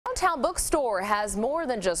Downtown Bookstore has more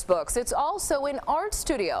than just books. It's also an art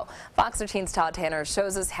studio. Fox 13's Todd Tanner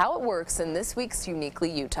shows us how it works in this week's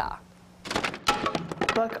Uniquely Utah.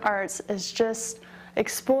 Book arts is just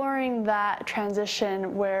exploring that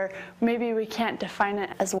transition where maybe we can't define it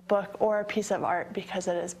as a book or a piece of art because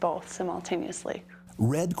it is both simultaneously.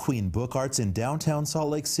 Red Queen Book Arts in downtown Salt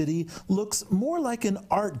Lake City looks more like an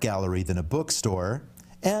art gallery than a bookstore,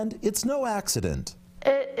 and it's no accident.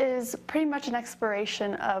 It is pretty much an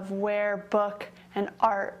exploration of where book and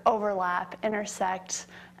art overlap, intersect.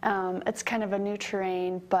 It's kind of a new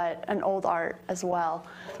terrain, but an old art as well.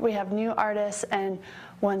 We have new artists and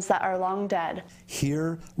ones that are long dead.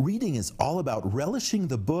 Here, reading is all about relishing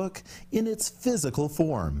the book in its physical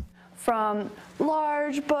form. From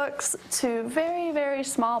large books to very, very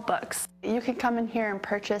small books. You can come in here and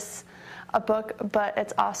purchase a book, but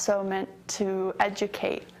it's also meant to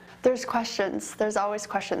educate. There's questions. There's always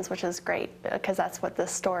questions, which is great because that's what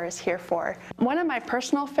this store is here for. One of my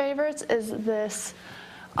personal favorites is this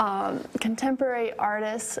contemporary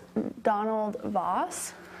artist, Donald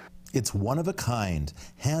Voss. It's one of a kind,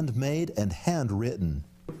 handmade and handwritten.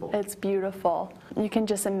 It's beautiful. You can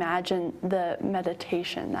just imagine the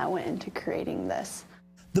meditation that went into creating this.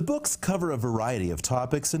 The books cover a variety of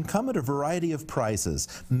topics and come at a variety of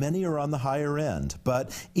prices. Many are on the higher end,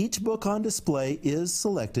 but each book on display is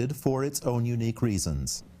selected for its own unique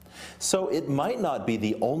reasons. So it might not be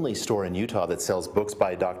the only store in Utah that sells books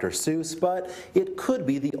by Dr. Seuss, but it could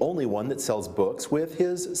be the only one that sells books with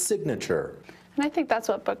his signature. And I think that's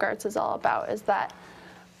what book arts is all about, is that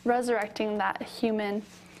resurrecting that human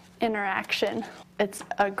interaction. It's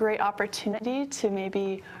a great opportunity to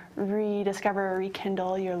maybe rediscover or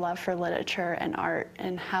rekindle your love for literature and art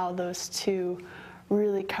and how those two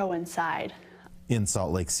really coincide. In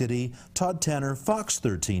Salt Lake City, Todd Tanner, Fox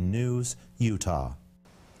 13 News, Utah.